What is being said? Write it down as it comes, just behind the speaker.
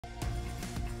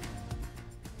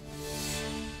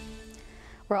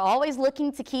We're always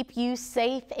looking to keep you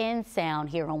safe and sound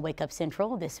here on Wake Up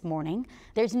Central this morning.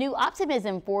 There's new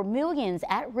optimism for millions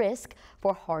at risk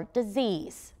for heart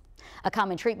disease. A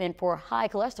common treatment for high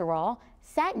cholesterol,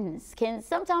 statins can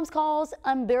sometimes cause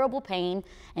unbearable pain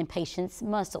in patients'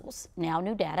 muscles. Now,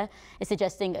 new data is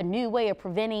suggesting a new way of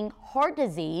preventing heart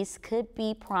disease could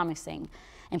be promising.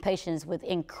 In patients with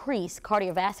increased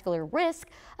cardiovascular risk,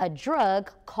 a drug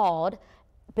called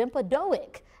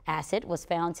bempedoic acid was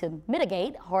found to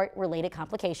mitigate heart-related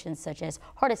complications such as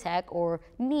heart attack or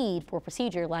need for a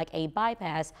procedure like a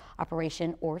bypass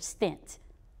operation or stent.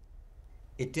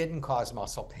 It didn't cause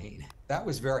muscle pain. That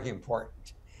was very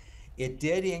important. It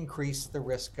did increase the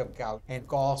risk of gout and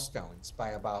gallstones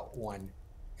by about 1%.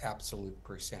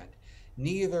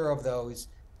 Neither of those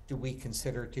do we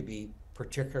consider to be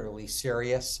particularly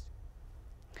serious.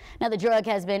 Now, the drug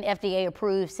has been FDA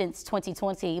approved since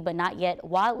 2020, but not yet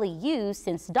widely used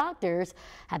since doctors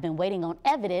have been waiting on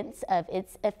evidence of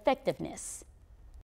its effectiveness.